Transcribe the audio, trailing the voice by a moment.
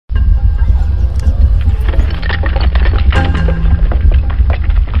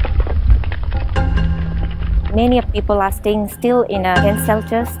Many of people are staying still in a tent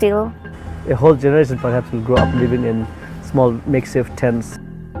shelter still. A whole generation perhaps will grow up living in small makeshift tents.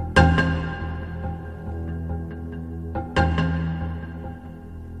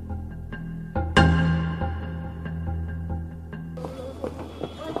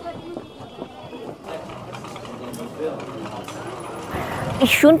 It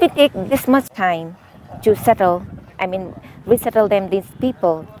shouldn't take this much time to settle, resettle them, these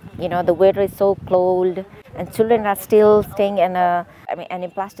people. You know, the weather is so cold and children are still staying in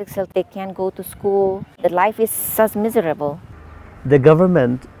in plastic shelter. They can't go to school. The life is such miserable. The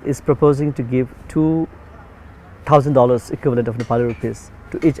government is proposing to give $2,000 equivalent of Nepali rupees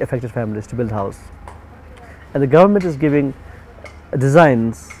to each affected families to build a house. And the government is giving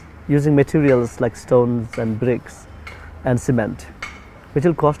designs using materials like stones and bricks and cement, which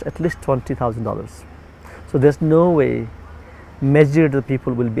will cost at least $20,000. So there's no way majority of the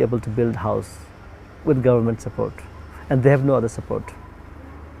people will be able to build a house with government support, and they have no other support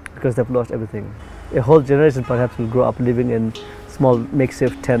because they've lost everything. A whole generation perhaps will grow up living in small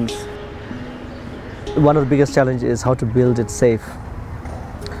makeshift tents. One of the biggest challenges is how to build it safe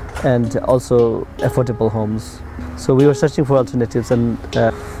and also affordable homes. So we were searching for alternatives, and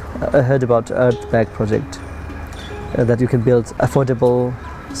I heard about Earthbag project that you can build affordable,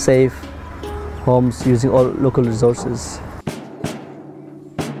 safe homes using all local resources.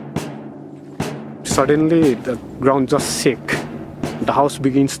 Suddenly the ground just shook. The house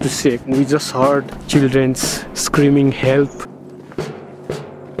begins to shake. We just heard children's screaming help.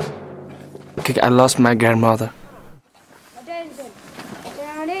 I lost my grandmother. Attention,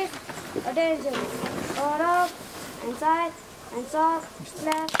 attention, all up, inside, and soft,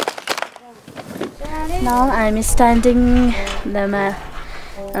 left. Now I'm standing in my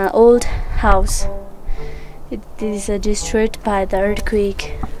old house. It is destroyed by the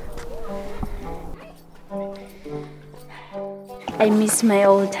earthquake. I miss my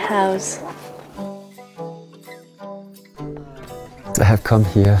old house. I have come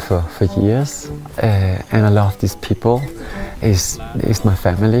here for years, and I love these people. It's my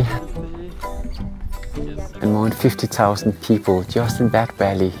family. And more than 50,000 people just in that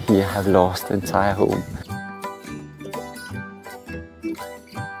valley here have lost their entire home.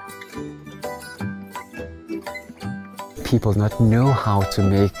 People not know how to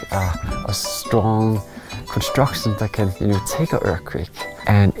make a strong construction that can, take an earthquake.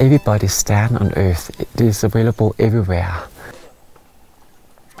 And everybody stand on earth. It is available everywhere.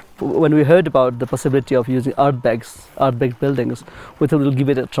 When we heard about the possibility of using earthbag buildings, we thought we'll give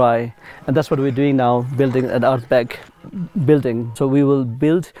it a try. And that's what we're doing now, building an earthbag building. So we will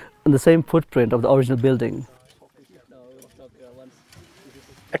build on the same footprint of the original building.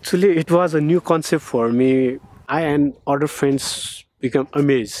 Actually, it was a new concept for me. I and other friends become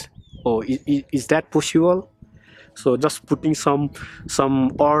amazed. Oh, is that possible? So just putting some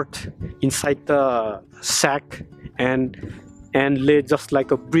earth inside the sack and lay just like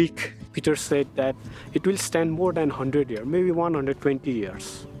a brick. Peter said that it will stand more than 100 years, maybe 120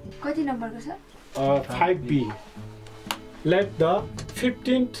 years. What number, sir? 5B. Let the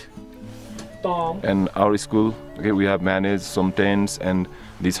 15th Tom. And our school, okay, we have managed some tents and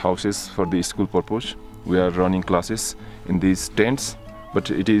these houses for the school purpose. We are running classes in these tents, but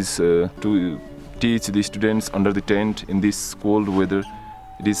it is to teach the students under the tent in this cold weather.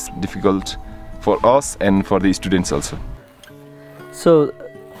 It is difficult for us and for the students also. So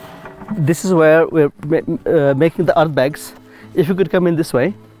this is where we're making the earthbags. If you could come in this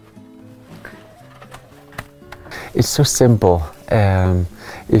way. It's so simple.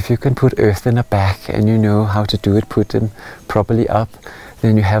 If you can put earth in a bag and you know how to do it, put them properly up,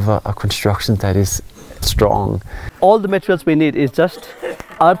 then you have a construction that is strong. All the materials we need is just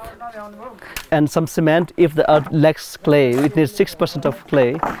earth and some cement. If the earth lacks clay, it needs 6% of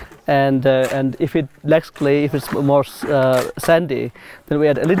clay, and if it lacks clay, if it's more sandy, then we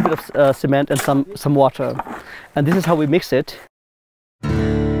add a little bit of cement and some water, and this is how we mix it.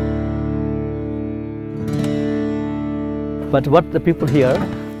 But what the people here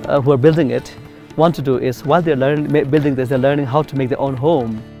who are building it want to do is, while they're building this, they're learning how to make their own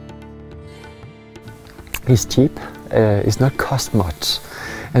home. It's cheap. It's not cost much.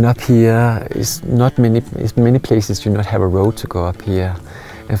 And up here is not many places do not have a road to go up here.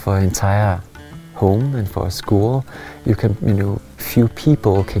 And for an entire home and for a school, you can, few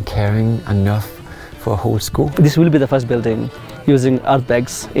people can carry enough for a whole school. This will be the first building using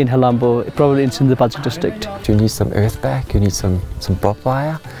earthbags in Halambo, probably in Sindhupalchik district. You need some earthbag, you need some barbed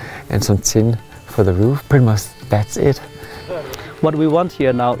wire and some tin for the roof. Pretty much that's it. What we want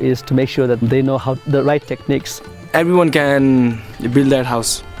here now is to make sure that they know the right techniques. Everyone can build that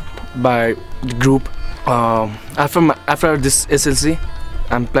house by the group After this SLC,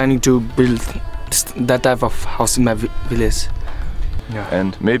 I'm planning to build that type of house in my village. Yeah.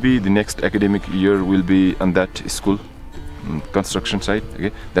 And maybe the next academic year will be on that school construction site.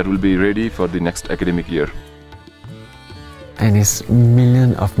 Okay, that will be ready for the next academic year. And it's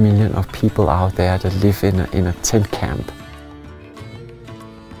millions of people out there that live in a tent camp.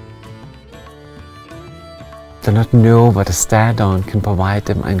 Do not know what a stand-on can provide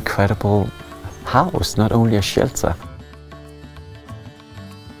them an incredible house, not only a shelter.